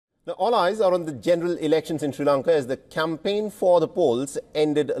Now, all eyes are on the general elections in Sri Lanka as the campaign for the polls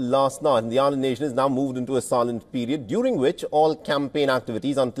ended last night. And the island nation is now moved into a silent period, during which all campaign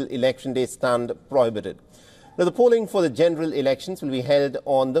activities until election day stand prohibited. Now, the polling for the general elections will be held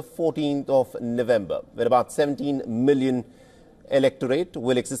on the 14th of November, where about 17 million electorate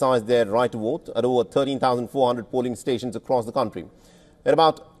will exercise their right to vote at over 13,400 polling stations across the country. There are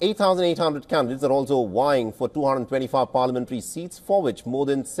about 8,800 candidates are also vying for 225 parliamentary seats, for which more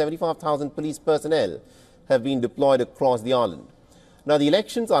than 75,000 police personnel have been deployed across the island. Now, the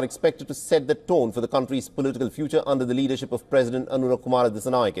elections are expected to set the tone for the country's political future under the leadership of President Kumara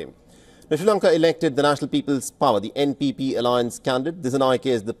Dissanayake. Now, Sri Lanka elected the National People's Power, the NPP alliance candidate,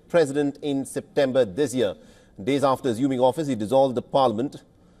 Dissanayake, as the president in September this year. Days after assuming office, he dissolved the parliament,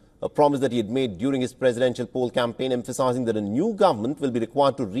 a promise that he had made during his presidential poll campaign, emphasizing that a new government will be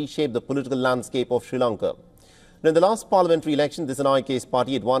required to reshape the political landscape of Sri Lanka. Now, in the last parliamentary election, Dissanayike's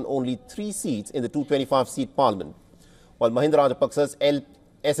party had won only 3 seats in the 225-seat parliament, while Mahinda Rajapaksa's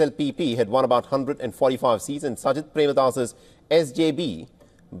SLPP had won about 145 seats and Sajith Premadasa's SJB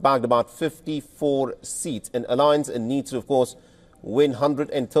bagged about 54 seats. An alliance needs to, of course, win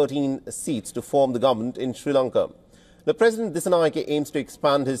 113 seats to form the government in Sri Lanka. The President Dissanayake aims to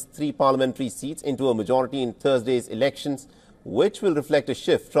expand his 3 parliamentary seats into a majority in Thursday's elections, which will reflect a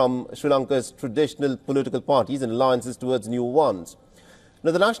shift from Sri Lanka's traditional political parties and alliances towards new ones. Now,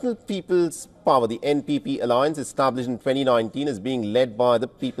 the National People's Power, the NPP alliance, established in 2019, is being led by the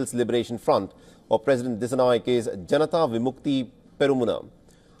People's Liberation Front, or President Disanayake's Janata Vimukti Perumuna.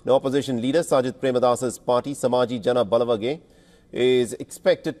 The opposition leader, Sajith Premadasa's party, Samaji Jana Balavage, is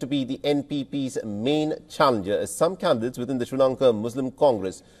expected to be the NPP's main challenger, as some candidates within the Sri Lanka Muslim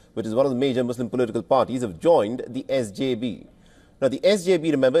Congress, which is one of the major Muslim political parties, have joined the SJB. Now, the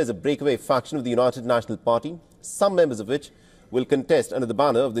SJB, remember, is a breakaway faction of the United National Party, some members of which will contest under the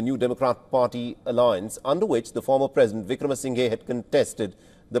banner of the New Democrat Party alliance, under which the former President Wickremesinghe had contested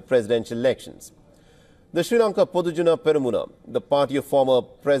the presidential elections. The Sri Lanka Podujana Perumuna, the party of former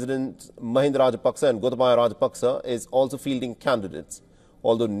President Mahinda Rajapaksa and Gotabaya Rajapaksa, is also fielding candidates,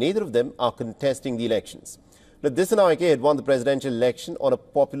 although neither of them are contesting the elections. Now, Dissanayake had won the presidential election on a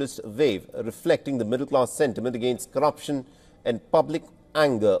populist wave, reflecting the middle-class sentiment against corruption and public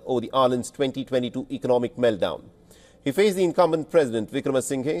anger over the island's 2022 economic meltdown. He faced the incumbent President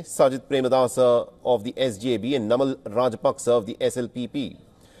Wickremesinghe, Sajith Premadasa of the SJB and Namal Rajapaksa of the SLPP.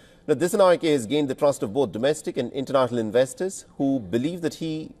 Now, Dissanayake has gained the trust of both domestic and international investors who believe that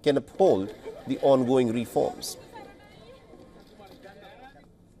he can uphold the ongoing reforms.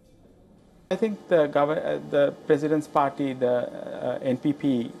 I think the President's party, the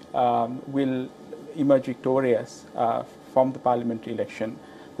NPP, will emerge victorious from the parliamentary election.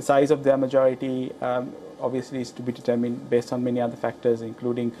 The size of their majority obviously is to be determined based on many other factors,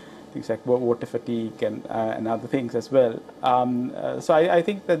 including things like water fatigue and other things as well. So I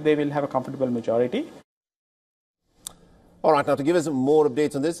think that they will have a comfortable majority. All right, now to give us more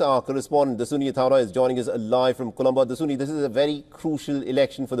updates on this, our correspondent Dasuni Thaura is joining us live from Colombo. Dasuni, this is a very crucial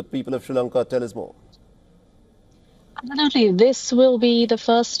election for the people of Sri Lanka. Tell us more. Absolutely. This will be the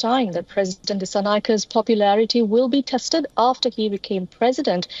first time that President Dissanayike's popularity will be tested after he became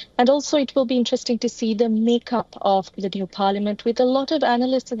president. And also it will be interesting to see the makeup of the new parliament, with a lot of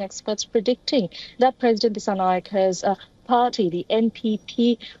analysts and experts predicting that President Dissanayike's party, the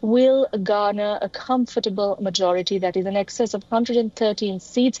NPP, will garner a comfortable majority that is in excess of 113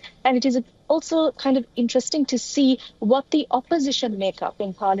 seats. And it is also kind of interesting to see what the opposition makeup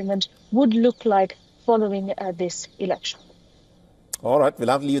in parliament would look like following this election. All right, we'll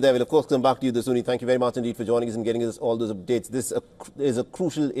have to leave there. We'll, of course, come back to you, Dasuni. Thank you very much indeed for joining us and getting us all those updates. This is a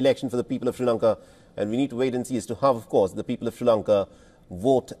crucial election for the people of Sri Lanka, and we need to wait and see as to how, of course, the people of Sri Lanka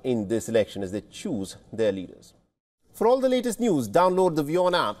vote in this election as they choose their leaders. For all the latest news, download the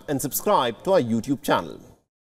WION app and subscribe to our YouTube channel.